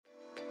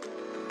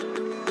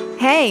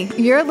Hey,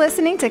 you're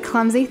listening to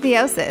Clumsy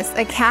Theosis,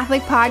 a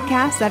Catholic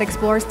podcast that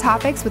explores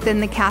topics within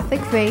the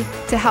Catholic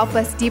faith to help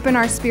us deepen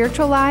our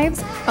spiritual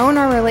lives, own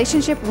our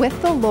relationship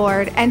with the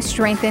Lord, and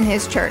strengthen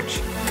His church.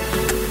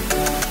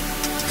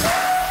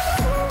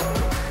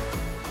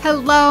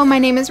 Hello, my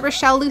name is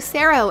Rochelle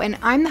Lucero, and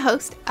I'm the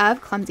host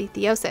of Clumsy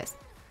Theosis.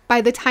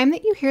 By the time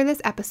that you hear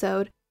this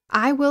episode,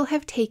 I will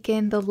have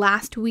taken the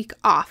last week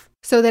off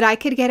so that I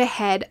could get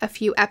ahead a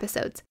few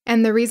episodes.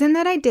 And the reason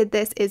that I did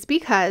this is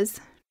because,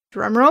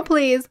 drumroll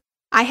please,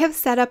 I have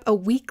set up a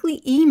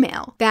weekly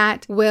email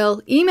that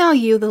will email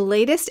you the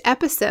latest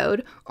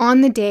episode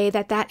on the day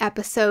that that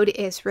episode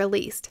is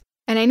released.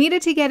 And I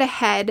needed to get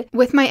ahead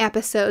with my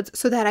episodes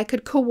so that I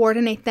could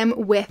coordinate them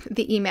with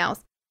the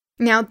emails.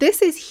 Now,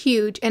 this is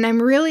huge, and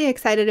I'm really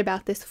excited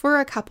about this for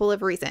a couple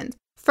of reasons.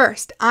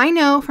 First, I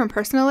know from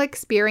personal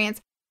experience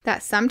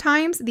that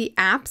sometimes the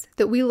apps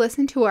that we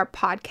listen to our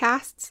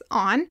podcasts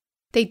on,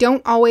 they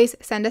don't always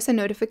send us a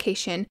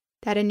notification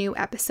that a new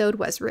episode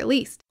was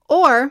released.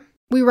 Or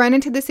we run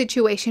into the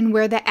situation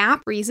where the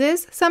app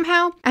freezes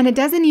somehow, and it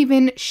doesn't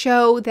even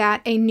show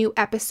that a new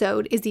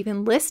episode is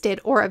even listed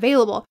or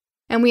available.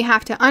 And we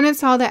have to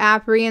uninstall the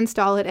app,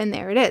 reinstall it, and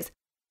there it is.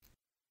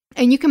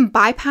 And you can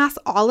bypass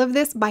all of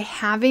this by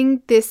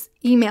having this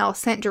email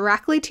sent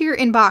directly to your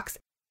inbox,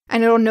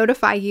 and it'll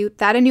notify you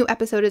that a new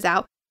episode is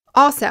out.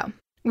 Also,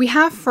 we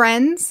have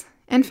friends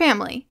and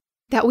family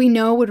that we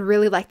know would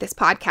really like this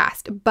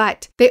podcast,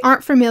 but they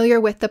aren't familiar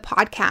with the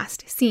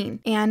podcast scene.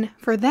 And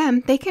for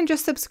them, they can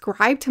just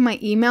subscribe to my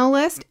email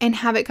list and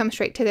have it come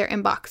straight to their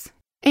inbox.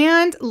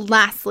 And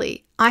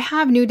lastly, I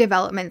have new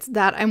developments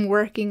that I'm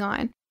working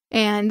on.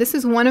 And this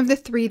is one of the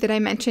 3 that I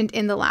mentioned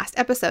in the last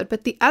episode,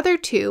 but the other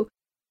 2,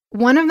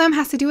 one of them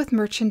has to do with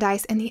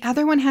merchandise and the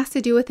other one has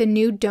to do with a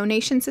new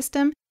donation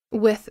system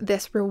with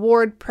this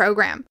reward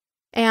program.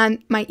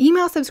 And my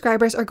email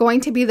subscribers are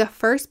going to be the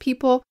first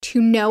people to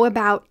know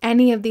about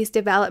any of these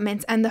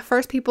developments and the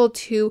first people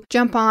to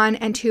jump on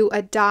and to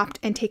adopt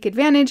and take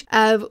advantage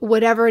of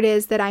whatever it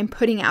is that I'm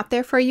putting out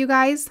there for you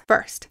guys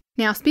first.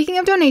 Now, speaking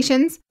of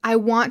donations, I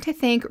want to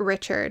thank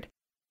Richard.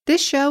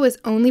 This show is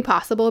only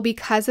possible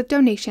because of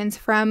donations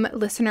from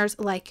listeners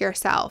like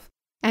yourself.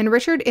 And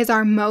Richard is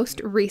our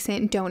most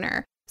recent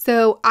donor.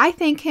 So I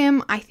thank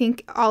him. I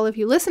think all of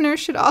you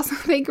listeners should also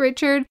thank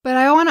Richard. But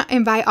I want to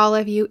invite all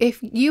of you, if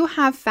you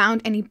have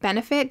found any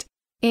benefit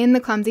in the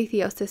Clumsy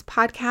Theosis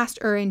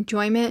podcast or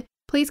enjoyment,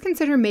 please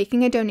consider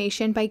making a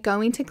donation by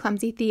going to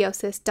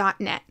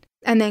clumsytheosis.net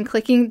and then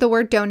clicking the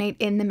word donate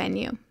in the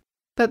menu.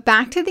 But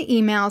back to the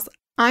emails,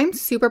 I'm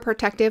super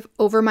protective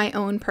over my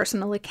own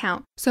personal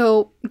account.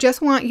 So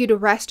just want you to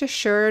rest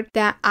assured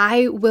that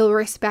I will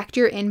respect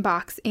your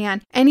inbox,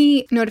 and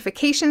any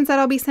notifications that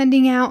I'll be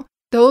sending out,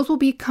 those will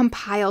be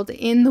compiled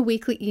in the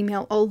weekly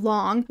email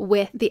along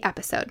with the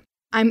episode.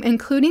 I'm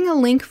including a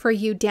link for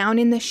you down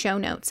in the show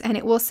notes, and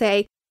it will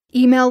say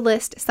email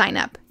list sign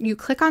up. You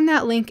click on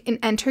that link and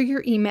enter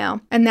your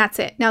email, and that's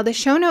it. Now, the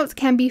show notes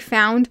can be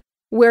found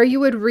where you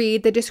would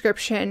read the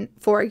description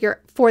for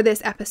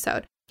this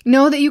episode.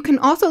 Know that you can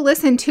also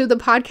listen to the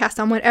podcast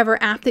on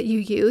whatever app that you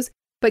use,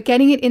 but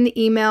getting it in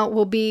the email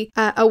will be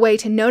a way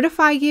to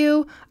notify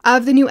you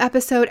of the new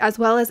episode as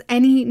well as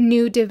any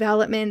new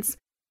developments.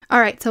 All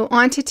right, so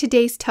on to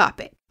today's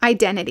topic,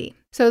 identity.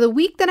 So the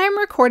week that I'm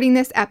recording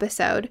this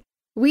episode,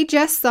 we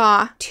just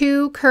saw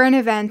 2 current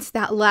events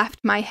that left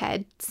my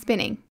head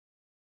spinning.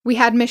 We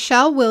had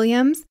Michelle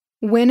Williams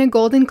win a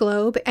Golden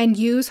Globe and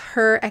use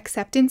her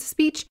acceptance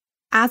speech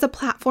as a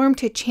platform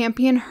to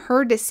champion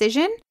her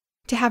decision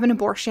to have an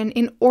abortion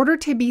in order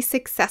to be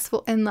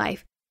successful in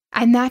life.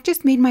 And that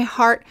just made my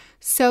heart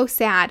so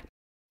sad.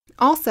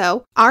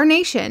 Also, our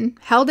nation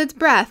held its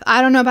breath.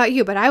 I don't know about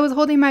you, but I was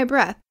holding my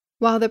breath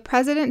while the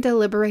president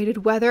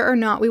deliberated whether or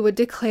not we would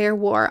declare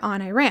war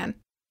on Iran.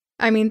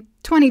 I mean,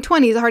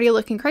 2020 is already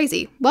looking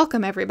crazy.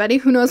 Welcome, everybody.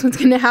 Who knows what's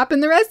going to happen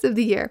the rest of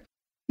the year?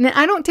 Now,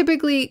 I don't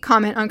typically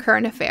comment on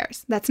current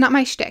affairs. That's not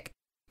my shtick.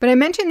 But I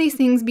mention these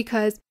things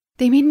because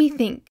they made me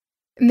think.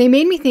 They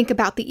made me think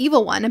about the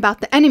evil one,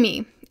 about the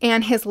enemy,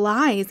 and his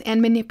lies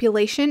and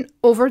manipulation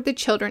over the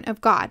children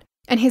of God,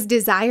 and his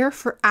desire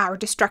for our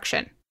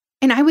destruction.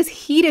 And I was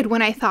heated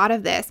when I thought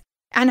of this,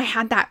 and I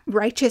had that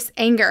righteous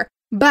anger.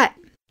 But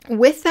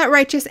with that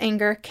righteous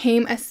anger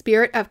came a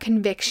spirit of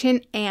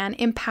conviction and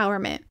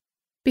empowerment.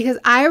 Because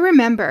I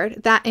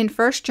remembered that in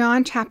 1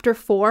 John chapter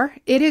 4,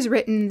 it is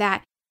written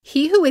that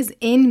he who is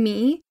in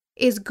me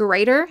is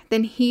greater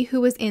than he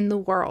who is in the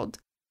world.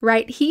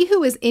 Right? He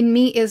who is in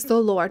me is the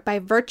Lord. By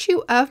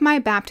virtue of my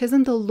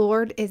baptism, the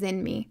Lord is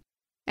in me.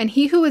 And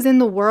he who is in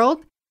the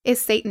world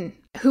is Satan,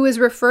 who is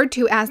referred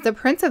to as the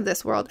prince of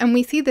this world. And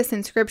we see this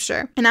in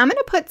scripture. And I'm going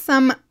to put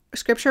some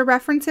scripture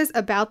references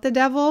about the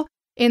devil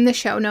in the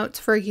show notes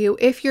for you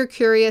if you're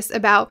curious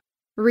about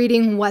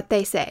reading what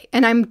they say.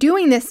 And I'm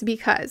doing this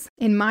because,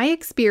 in my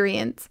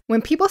experience,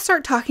 when people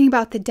start talking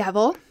about the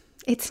devil,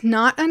 it's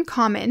not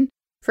uncommon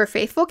for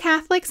faithful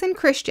Catholics and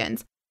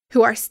Christians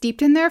who are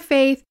steeped in their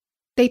faith,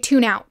 they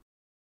tune out.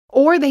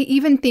 Or they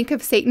even think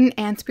of Satan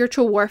and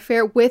spiritual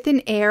warfare with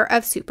an air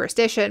of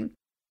superstition.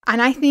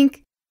 And I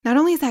think not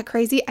only is that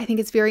crazy, I think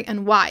it's very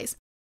unwise.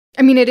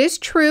 I mean, it is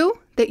true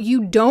that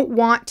you don't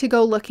want to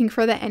go looking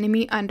for the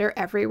enemy under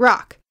every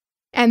rock.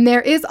 And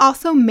there is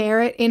also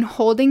merit in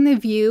holding the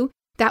view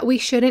that we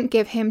shouldn't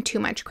give him too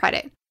much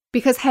credit.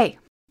 Because, hey,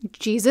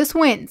 Jesus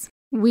wins.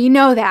 We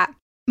know that.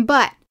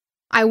 But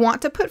I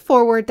want to put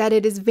forward that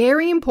it is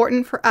very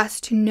important for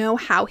us to know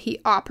how he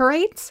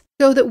operates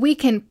so that we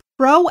can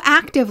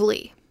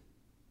proactively,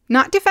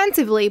 not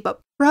defensively, but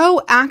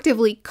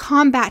proactively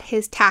combat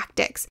his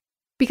tactics.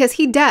 Because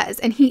he does,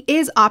 and he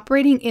is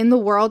operating in the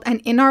world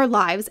and in our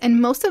lives, and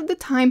most of the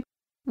time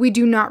we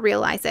do not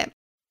realize it.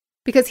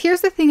 Because here's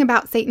the thing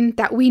about Satan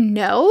that we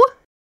know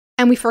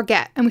and we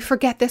forget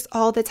this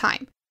all the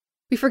time.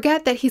 We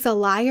forget that he's a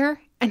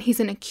liar and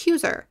he's an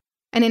accuser.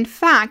 And in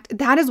fact,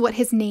 that is what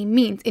his name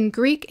means in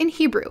Greek and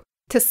Hebrew,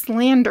 to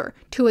slander,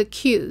 to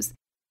accuse.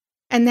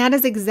 And that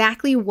is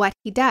exactly what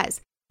he does.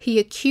 He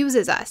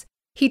accuses us.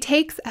 He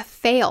takes a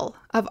fail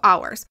of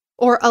ours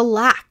or a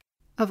lack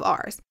of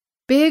ours,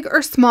 big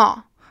or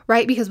small,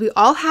 right? Because we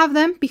all have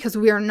them because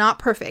we are not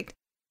perfect.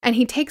 And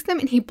he takes them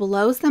and he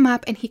blows them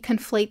up and he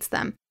conflates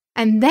them.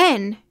 And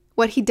then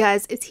what he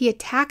does is he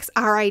attacks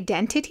our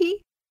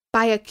identity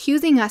by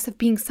accusing us of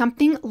being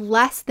something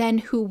less than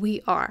who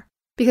we are.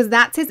 Because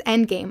that's his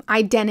endgame,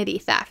 identity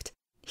theft.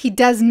 He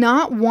does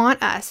not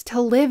want us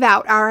to live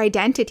out our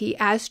identity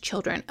as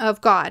children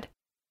of God.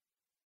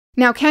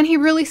 Now, can he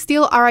really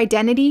steal our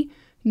identity?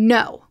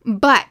 No,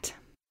 but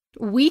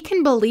we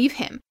can believe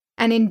him.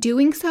 And in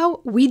doing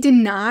so, we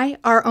deny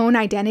our own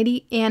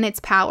identity and its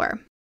power.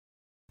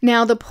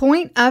 Now, the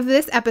point of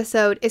this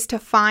episode is to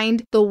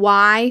find the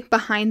why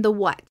behind the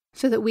what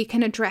so that we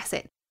can address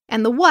it.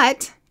 And the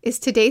what is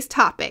today's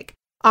topic,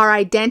 our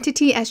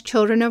identity as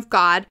children of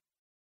God.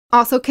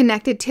 Also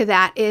connected to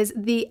that is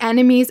the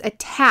enemy's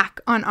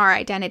attack on our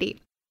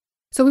identity.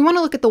 So we want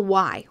to look at the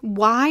why.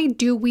 Why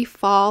do we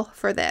fall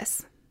for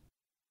this?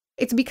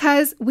 It's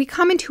because we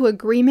come into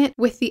agreement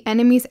with the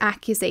enemy's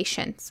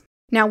accusations.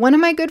 Now, one of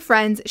my good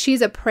friends,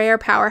 she's a prayer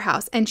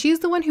powerhouse, and she's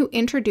the one who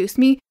introduced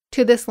me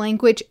to this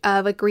language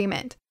of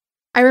agreement.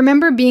 I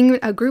remember being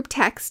a group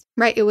text,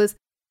 right? It was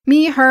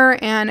me, her,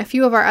 and a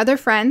few of our other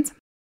friends,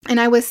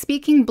 and I was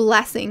speaking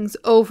blessings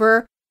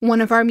over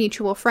one of our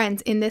mutual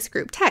friends in this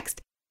group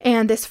text.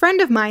 And this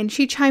friend of mine,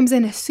 she chimes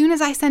in as soon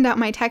as I send out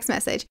my text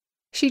message.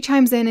 She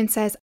chimes in and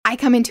says, I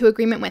come into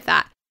agreement with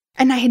that.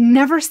 And I had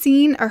never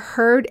seen or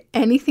heard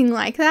anything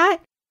like that.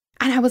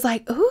 And I was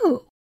like,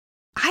 ooh,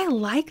 I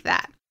like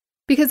that.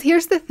 Because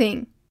here's the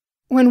thing.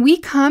 When we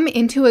come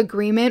into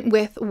agreement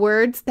with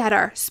words that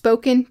are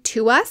spoken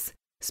to us,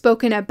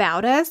 spoken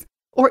about us,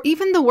 or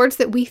even the words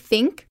that we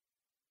think,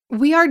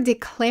 we are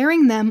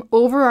declaring them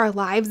over our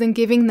lives and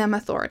giving them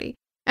authority.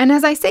 And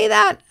as I say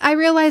that, I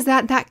realize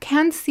that that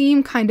can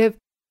seem kind of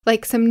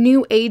like some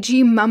new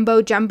agey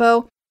mumbo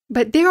jumbo,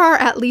 but there are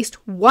at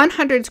least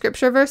 100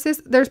 scripture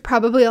verses, there's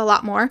probably a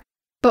lot more,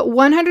 but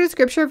 100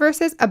 scripture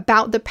verses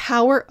about the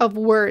power of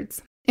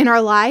words in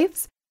our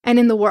lives and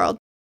in the world.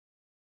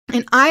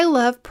 And I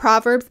love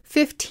Proverbs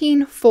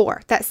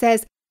 15:4 that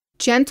says,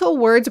 gentle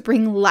words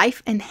bring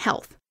life and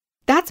health.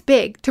 That's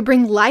big, to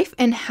bring life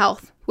and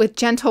health with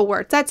gentle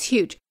words. That's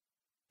huge.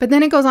 But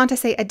then it goes on to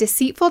say, a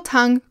deceitful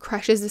tongue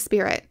crushes the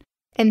spirit.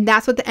 And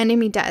that's what the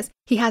enemy does.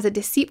 He has a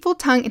deceitful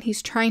tongue and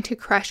he's trying to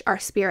crush our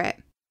spirit.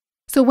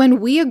 So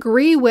when we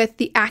agree with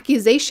the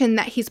accusation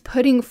that he's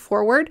putting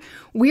forward,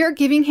 we are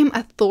giving him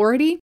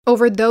authority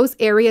over those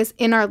areas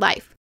in our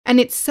life. And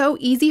it's so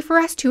easy for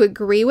us to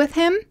agree with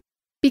him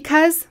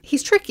because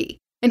he's tricky.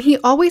 And he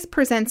always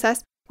presents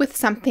us with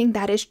something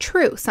that is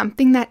true,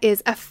 something that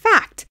is a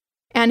fact.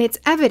 And it's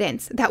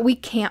evidence that we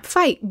can't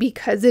fight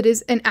because it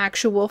is an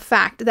actual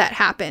fact that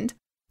happened.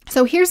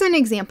 So here's an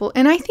example,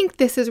 and I think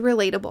this is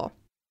relatable.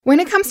 When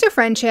it comes to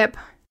friendship,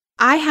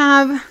 I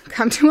have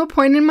come to a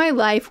point in my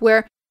life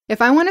where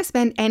if I want to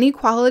spend any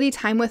quality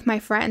time with my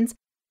friends,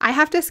 I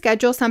have to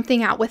schedule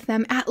something out with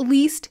them at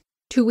least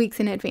 2 weeks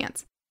in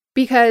advance.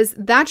 Because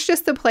that's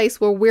just the place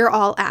where we're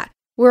all at.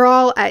 We're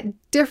all at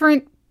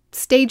different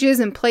stages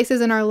and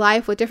places in our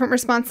life with different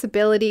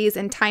responsibilities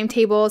and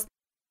timetables.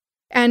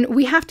 And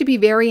we have to be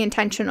very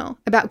intentional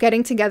about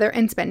getting together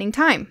and spending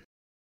time.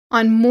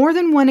 On more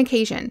than one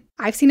occasion,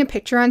 I've seen a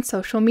picture on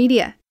social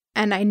media,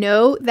 and I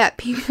know that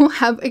people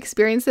have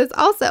experienced this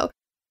also,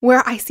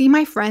 where I see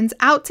my friends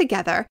out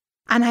together,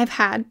 and I've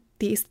had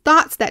these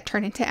thoughts that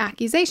turn into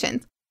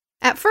accusations.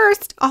 At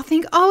first, I'll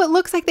think, oh, it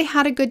looks like they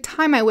had a good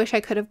time. I wish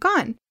I could have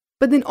gone.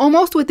 But then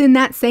almost within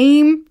that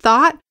same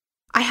thought,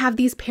 I have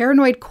these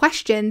paranoid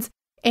questions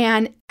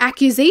and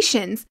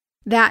accusations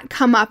that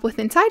come up with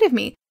inside of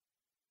me.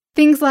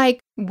 Things like,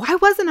 why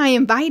wasn't I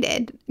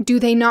invited? Do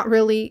they not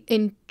really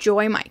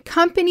enjoy my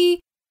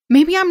company?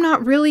 Maybe I'm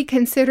not really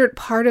considered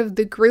part of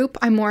the group.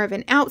 I'm more of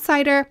an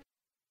outsider.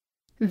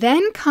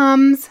 Then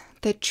comes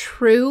the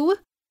true,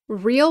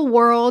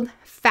 real-world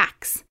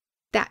facts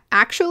that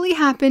actually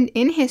happened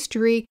in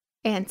history,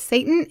 and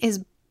Satan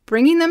is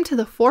bringing them to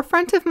the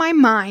forefront of my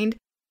mind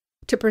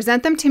to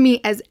present them to me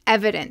as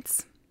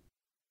evidence.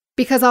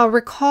 Because I'll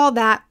recall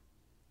that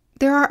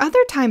there are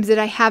other times that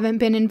I haven't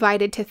been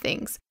invited to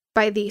things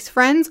by these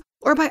friends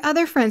or by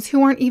other friends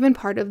who aren't even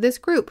part of this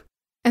group.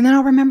 And then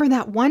I'll remember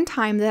that one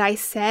time that I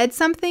said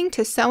something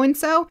to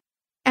so-and-so,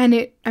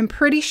 and I'm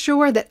pretty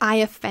sure that I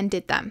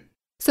offended them.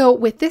 So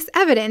with this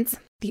evidence,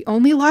 the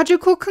only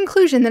logical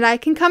conclusion that I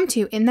can come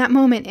to in that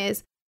moment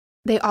is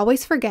they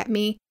always forget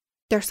me.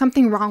 There's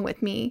something wrong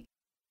with me.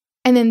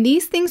 And then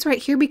these things right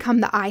here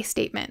become the I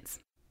statements.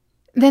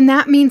 Then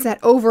that means that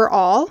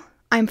overall,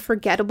 I'm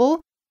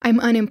forgettable, I'm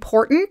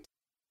unimportant,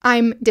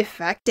 I'm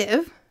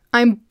defective,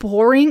 I'm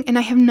boring, and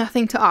I have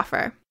nothing to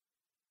offer.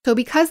 So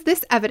because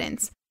this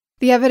evidence,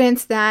 the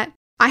evidence that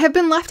I have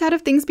been left out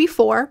of things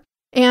before,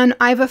 and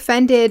I've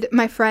offended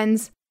my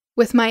friends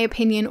with my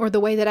opinion or the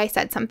way that I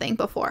said something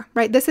before,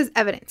 right? This is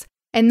evidence.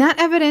 And that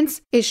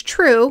evidence is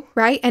true,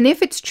 right? And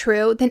if it's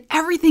true, then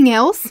everything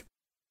else,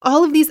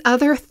 all of these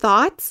other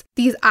thoughts,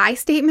 these I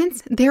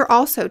statements, they're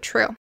also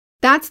true.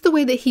 That's the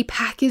way that he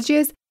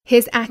packages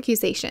his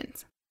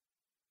accusations.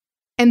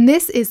 And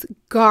this is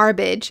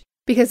garbage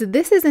because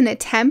this is an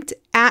attempt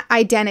at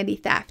identity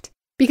theft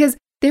because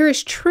there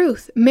is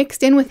truth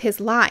mixed in with his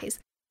lies.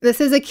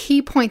 This is a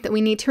key point that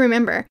we need to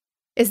remember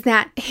is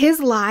that his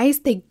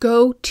lies, they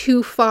go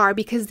too far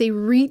because they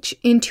reach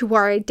into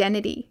our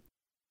identity,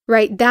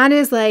 right? That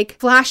is like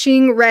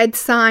flashing red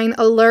sign,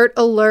 alert,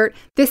 alert.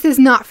 This is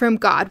not from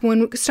God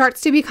when it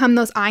starts to become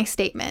those I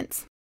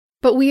statements.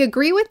 But we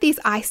agree with these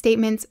I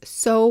statements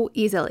so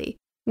easily,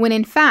 when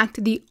in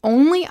fact, the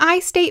only I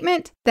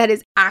statement that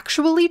is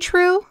actually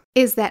true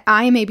is that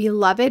I am a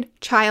beloved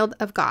child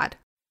of God.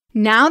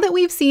 Now that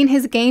we've seen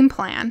his game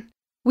plan,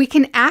 we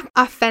can act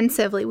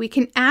offensively. We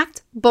can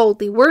act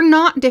boldly. We're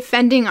not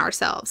defending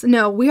ourselves.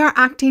 No, we are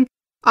acting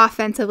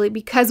offensively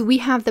because we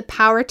have the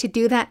power to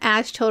do that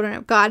as children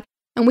of God,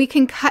 and we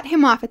can cut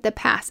him off at the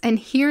pass. And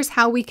here's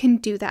how we can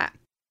do that.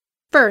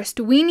 First,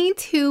 we need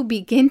to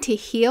begin to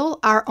heal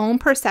our own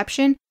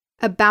perception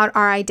about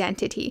our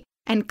identity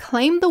and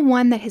claim the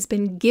one that has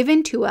been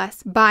given to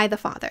us by the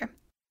Father.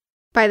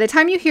 By the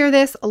time you hear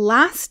this,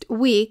 last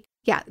week's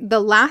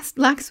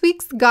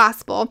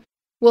gospel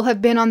will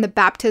have been on the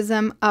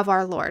baptism of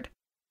our Lord.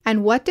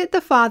 And what did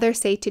the Father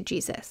say to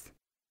Jesus?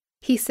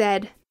 He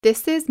said,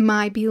 "This is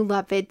my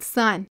beloved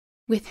Son,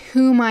 with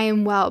whom I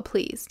am well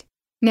pleased."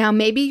 Now,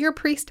 maybe your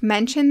priest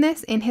mentioned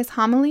this in his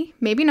homily,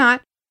 maybe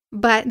not,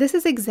 but this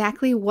is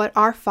exactly what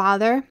our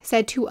Father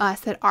said to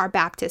us at our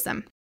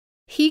baptism.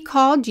 He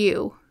called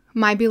you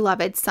my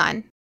beloved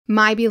son,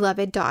 my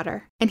beloved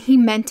daughter, and he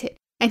meant it.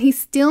 And he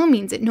still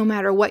means it no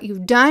matter what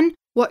you've done,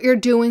 what you're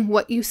doing,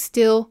 what you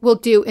still will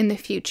do in the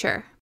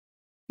future.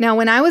 Now,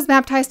 when I was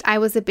baptized, I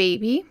was a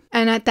baby.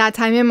 And at that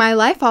time in my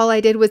life, all I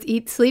did was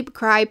eat, sleep,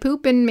 cry,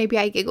 poop, and maybe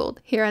I giggled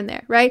here and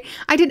there, right?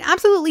 I did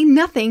absolutely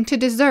nothing to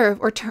deserve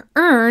or to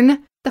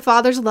earn the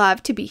Father's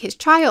love to be his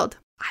child.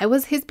 I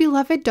was his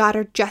beloved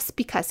daughter just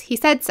because he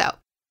said so.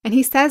 And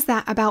he says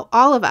that about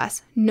all of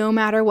us, no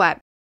matter what.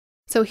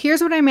 So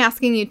here's what I'm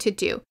asking you to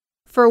do.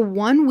 For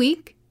 1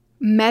 week,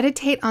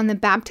 meditate on the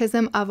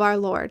baptism of our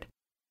Lord.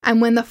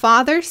 And when the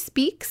Father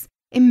speaks,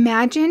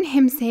 imagine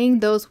him saying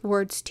those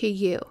words to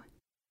you.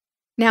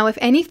 Now, if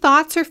any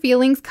thoughts or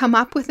feelings come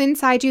up within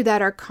inside you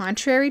that are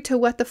contrary to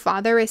what the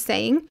Father is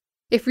saying,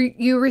 if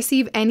you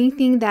receive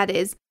anything that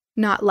is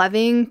not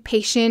loving,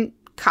 patient,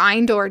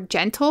 kind, or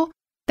gentle,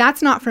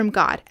 that's not from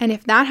God. And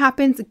if that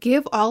happens,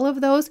 give all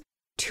of those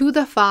to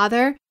the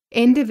Father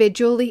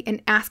individually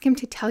and ask him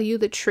to tell you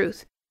the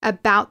truth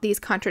about these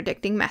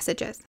contradicting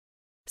messages.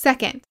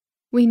 Second,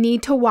 we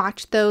need to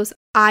watch those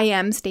I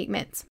am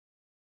statements.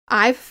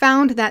 I've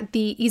found that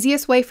the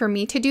easiest way for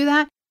me to do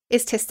that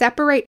is to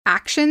separate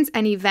actions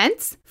and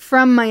events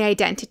from my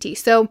identity.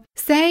 So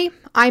say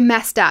I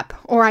messed up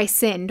or I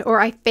sinned or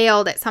I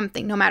failed at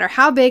something, no matter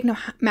how big, no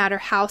matter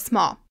how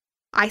small.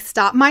 I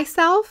stop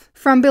myself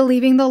from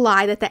believing the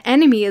lie that the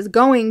enemy is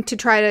going to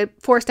try to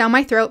force down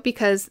my throat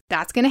because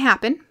that's going to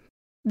happen.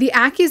 The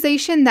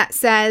accusation that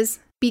says,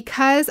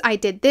 because I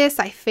did this,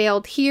 I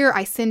failed here,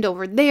 I sinned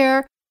over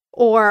there,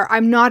 or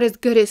I'm not as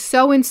good as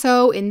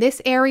so-and-so in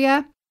this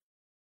area,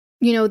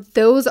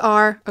 those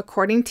are,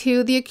 according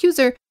to the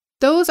accuser,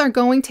 those are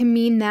going to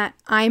mean that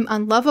I'm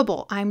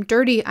unlovable, I'm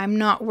dirty, I'm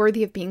not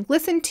worthy of being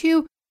listened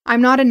to,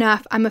 I'm not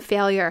enough, I'm a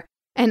failure,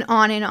 and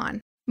on and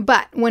on.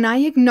 But when I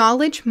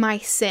acknowledge my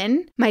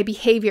sin, my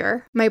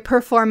behavior, my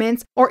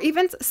performance, or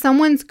even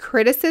someone's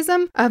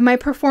criticism of my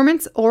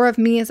performance or of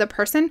me as a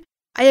person,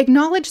 I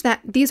acknowledge that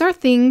these are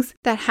things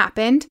that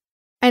happened,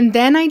 and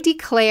then I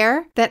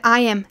declare that I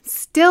am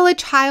still a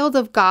child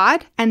of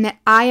God and that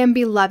I am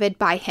beloved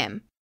by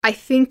him. I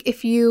think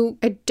if you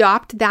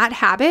adopt that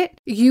habit,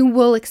 you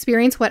will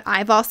experience what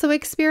I've also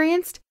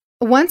experienced.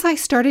 Once I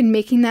started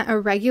making that a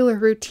regular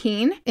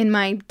routine in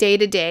my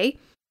day-to-day,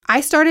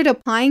 I started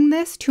applying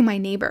this to my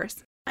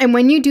neighbors. And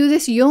when you do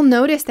this, you'll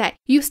notice that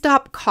you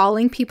stop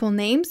calling people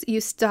names, you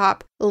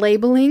stop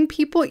labeling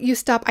people, you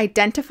stop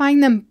identifying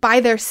them by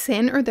their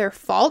sin or their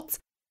faults,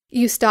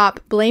 you stop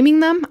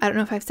blaming them. I don't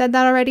know if I've said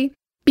that already,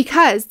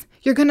 because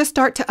you're going to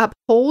start to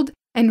uphold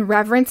and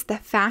reverence the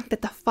fact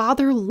that the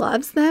Father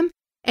loves them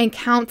and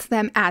counts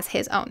them as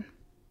his own.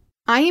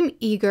 I am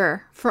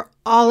eager for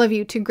all of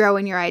you to grow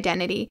in your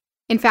identity.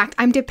 In fact,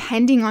 I'm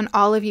depending on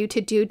all of you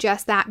to do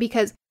just that,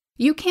 because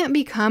you can't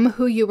become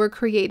who you were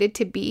created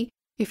to be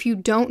if you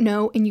don't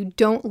know and you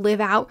don't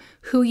live out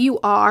who you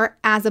are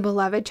as a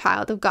beloved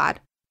child of God.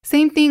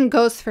 Same thing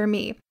goes for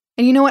me.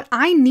 And you know what?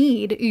 I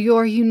need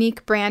your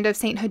unique brand of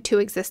sainthood to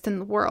exist in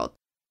the world,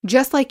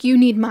 just like you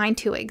need mine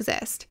to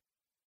exist.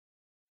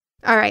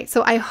 All right,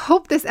 so I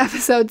hope this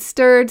episode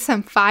stirred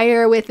some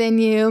fire within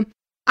you.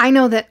 I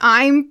know that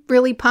I'm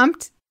really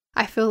pumped.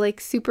 I feel like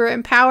super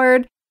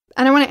empowered.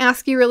 And I want to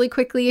ask you really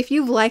quickly, if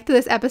you've liked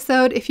this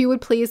episode, if you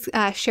would please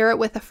share it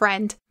with a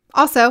friend.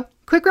 Also,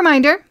 quick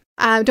reminder,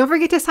 don't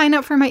forget to sign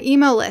up for my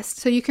email list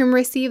so you can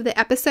receive the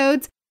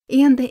episodes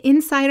and the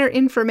insider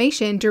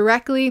information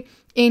directly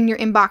in your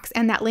inbox.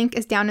 And that link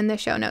is down in the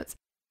show notes.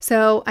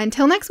 So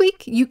until next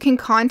week, you can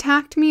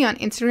contact me on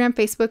Instagram,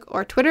 Facebook,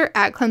 or Twitter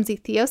at Clumsy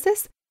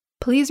Theosis.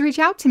 Please reach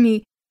out to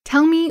me.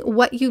 Tell me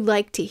what you'd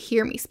like to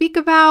hear me speak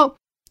about,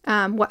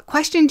 what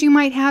questions you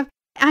might have,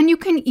 and you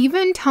can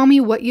even tell me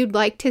what you'd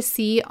like to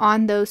see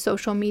on those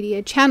social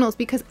media channels,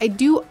 because I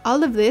do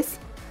all of this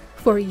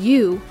for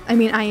you. I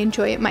mean, I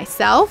enjoy it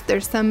myself.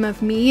 There's some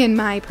of me and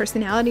my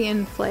personality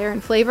and flair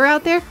and flavor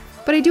out there,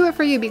 but I do it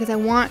for you because I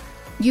want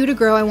you to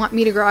grow. I want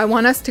me to grow. I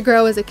want us to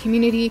grow as a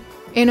community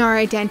in our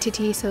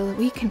identity so that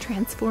we can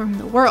transform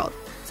the world.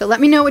 So let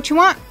me know what you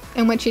want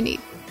and what you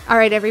need. All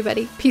right,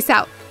 everybody. Peace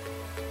out.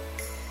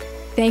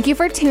 Thank you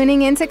for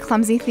tuning in to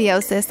Clumsy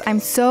Theosis. I'm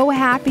so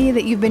happy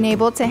that you've been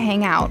able to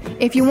hang out.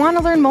 If you want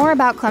to learn more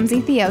about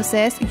Clumsy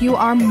Theosis, you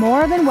are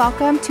more than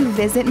welcome to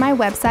visit my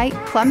website,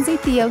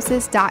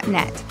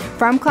 clumsytheosis.net.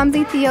 From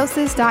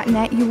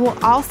clumsytheosis.net, you will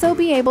also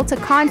be able to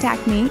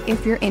contact me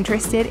if you're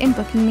interested in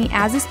booking me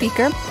as a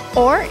speaker,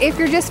 or if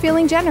you're just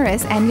feeling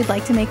generous and you'd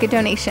like to make a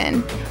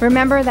donation.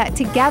 Remember that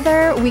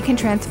together we can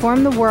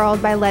transform the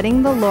world by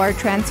letting the Lord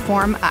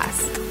transform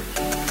us.